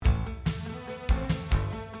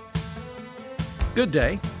Good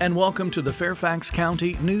day, and welcome to the Fairfax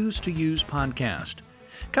County News to Use podcast.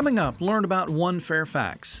 Coming up, learn about One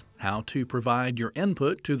Fairfax, how to provide your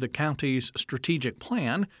input to the county's strategic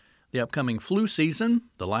plan, the upcoming flu season,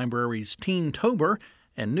 the library's TeenTober,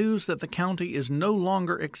 and news that the county is no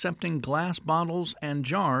longer accepting glass bottles and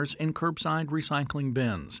jars in curbside recycling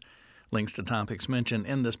bins. Links to topics mentioned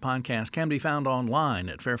in this podcast can be found online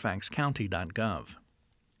at fairfaxcounty.gov.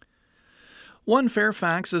 One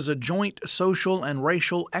Fairfax is a joint social and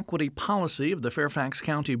racial equity policy of the Fairfax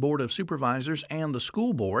County Board of Supervisors and the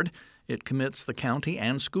school board. It commits the county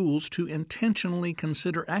and schools to intentionally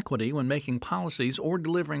consider equity when making policies or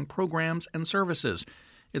delivering programs and services.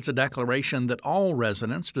 It's a declaration that all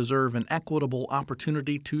residents deserve an equitable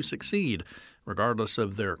opportunity to succeed, regardless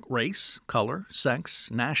of their race, color,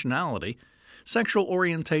 sex, nationality, sexual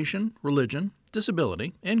orientation, religion,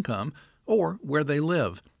 disability, income, or where they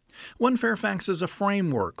live. One Fairfax is a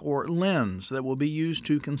framework or lens that will be used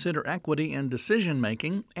to consider equity in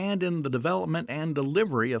decision-making and in the development and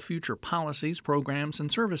delivery of future policies, programs,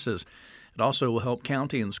 and services. It also will help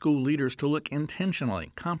county and school leaders to look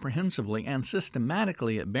intentionally, comprehensively, and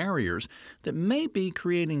systematically at barriers that may be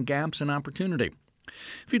creating gaps in opportunity.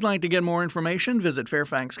 If you'd like to get more information, visit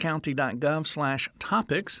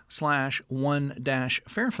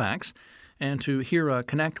fairfaxcounty.gov/topics/1-Fairfax. And to hear a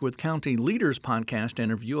Connect with County Leaders podcast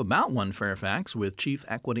interview about One Fairfax with Chief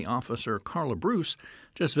Equity Officer Carla Bruce,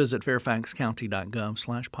 just visit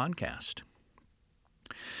fairfaxcounty.gov/podcast.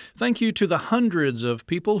 Thank you to the hundreds of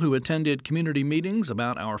people who attended community meetings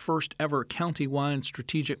about our first ever county-wide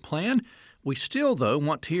strategic plan. We still, though,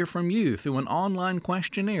 want to hear from you through an online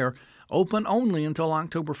questionnaire open only until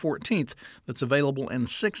October 14th, that's available in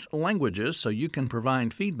 6 languages so you can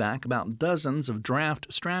provide feedback about dozens of draft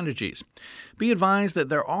strategies. Be advised that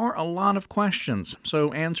there are a lot of questions,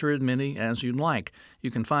 so answer as many as you'd like.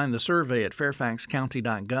 You can find the survey at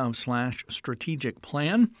fairfaxcounty.gov/strategic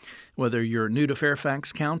plan. Whether you're new to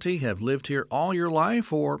Fairfax County, have lived here all your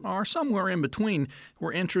life, or are somewhere in between,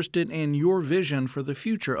 we're interested in your vision for the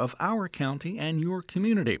future of our county and your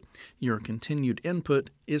community. Your continued input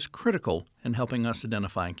is critical in helping us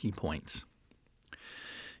identify key points.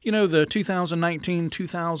 You know, the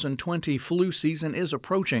 2019-2020 flu season is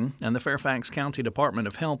approaching, and the Fairfax County Department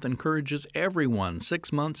of Health encourages everyone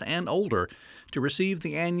 6 months and older to receive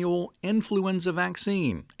the annual influenza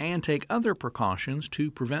vaccine and take other precautions to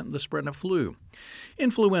prevent the spread of flu.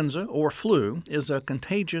 Influenza, or flu, is a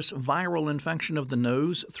contagious viral infection of the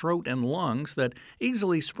nose, throat, and lungs that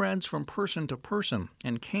easily spreads from person to person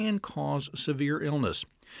and can cause severe illness.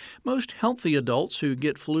 Most healthy adults who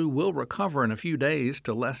get flu will recover in a few days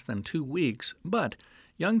to less than 2 weeks, but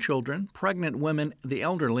young children, pregnant women, the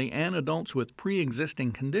elderly, and adults with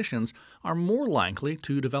pre-existing conditions are more likely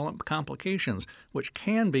to develop complications, which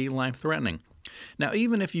can be life-threatening. Now,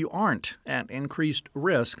 even if you aren't at increased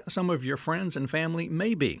risk, some of your friends and family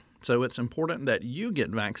may be. So it's important that you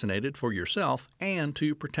get vaccinated for yourself and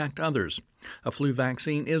to protect others. A flu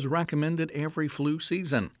vaccine is recommended every flu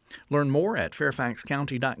season. Learn more at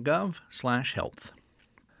fairfaxcounty.gov/health.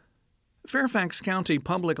 Fairfax County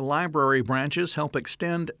Public Library branches help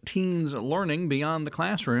extend teens' learning beyond the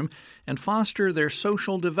classroom and foster their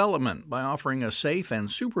social development by offering a safe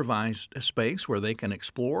and supervised space where they can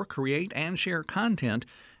explore, create, and share content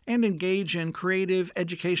and engage in creative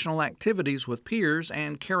educational activities with peers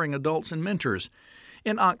and caring adults and mentors.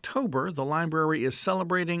 In October, the library is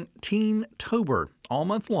celebrating TeenTober all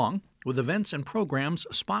month long, with events and programs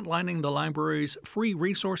spotlighting the library's free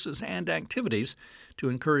resources and activities to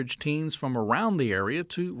encourage teens from around the area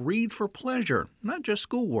to read for pleasure, not just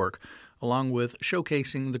schoolwork, along with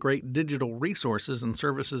showcasing the great digital resources and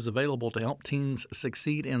services available to help teens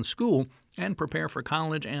succeed in school and prepare for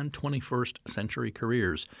college and 21st century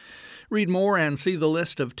careers. Read more and see the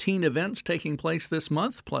list of teen events taking place this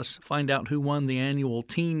month, plus find out who won the annual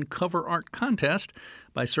Teen Cover Art Contest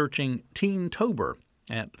by searching TeenTober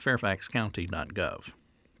at fairfaxcounty.gov.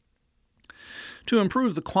 To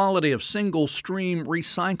improve the quality of single-stream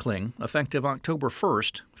recycling, effective October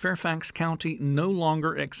 1st, Fairfax County no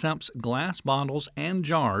longer accepts glass bottles and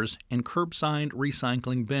jars in curbside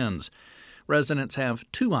recycling bins. Residents have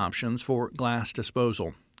 2 options for glass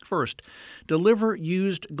disposal. First, deliver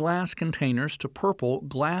used glass containers to purple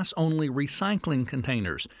glass-only recycling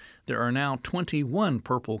containers. There are now 21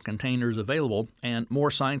 purple containers available, and more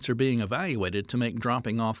sites are being evaluated to make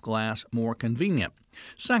dropping off glass more convenient.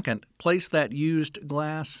 Second, place that used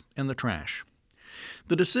glass in the trash.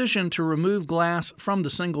 The decision to remove glass from the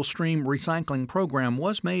single-stream recycling program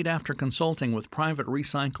was made after consulting with private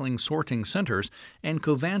recycling sorting centers and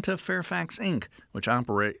Covanta Fairfax, Inc., which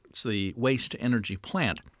operates the waste-to-energy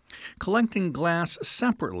plant. Collecting glass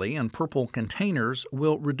separately in purple containers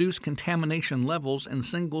will reduce contamination levels in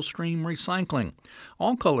single-stream recycling.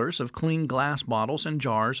 All colors of clean glass bottles and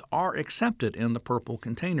jars are accepted in the purple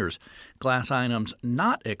containers. Glass items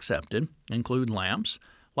not accepted include lamps,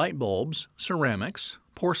 light bulbs, ceramics,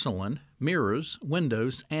 porcelain, mirrors,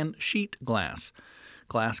 windows, and sheet glass.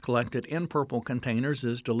 Glass collected in purple containers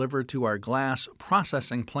is delivered to our glass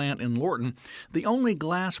processing plant in Lorton, the only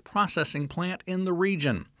glass processing plant in the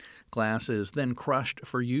region. Glass is then crushed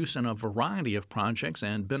for use in a variety of projects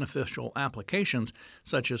and beneficial applications,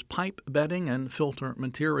 such as pipe bedding and filter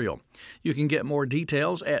material. You can get more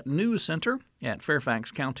details at News Center at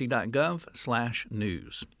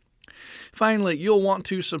fairfaxcounty.gov/news. Finally, you'll want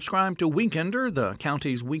to subscribe to Weekender, the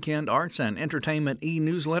county's weekend arts and entertainment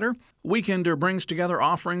e-newsletter. Weekender brings together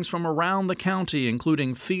offerings from around the county,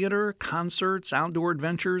 including theater, concerts, outdoor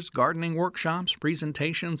adventures, gardening workshops,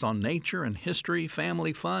 presentations on nature and history,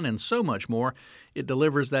 family fun, and so much more. It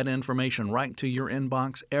delivers that information right to your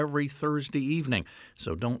inbox every Thursday evening,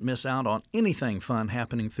 so don't miss out on anything fun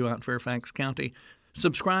happening throughout Fairfax County.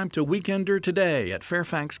 Subscribe to Weekender today at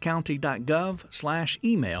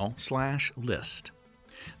fairfaxcounty.gov/email/list.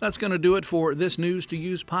 That's going to do it for this News to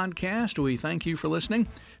Use podcast. We thank you for listening.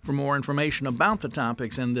 For more information about the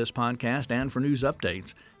topics in this podcast and for news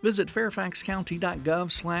updates, visit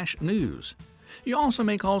fairfaxcounty.gov/news. You also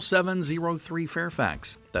may call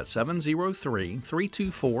 703-FAIRFAX. That's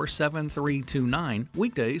 703-324-7329,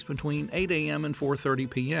 weekdays between 8 a.m. and 4:30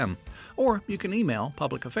 p.m. Or you can email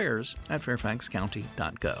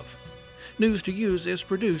publicaffairs@fairfaxcounty.gov. News to Use is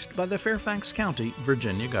produced by the Fairfax County,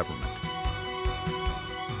 Virginia government.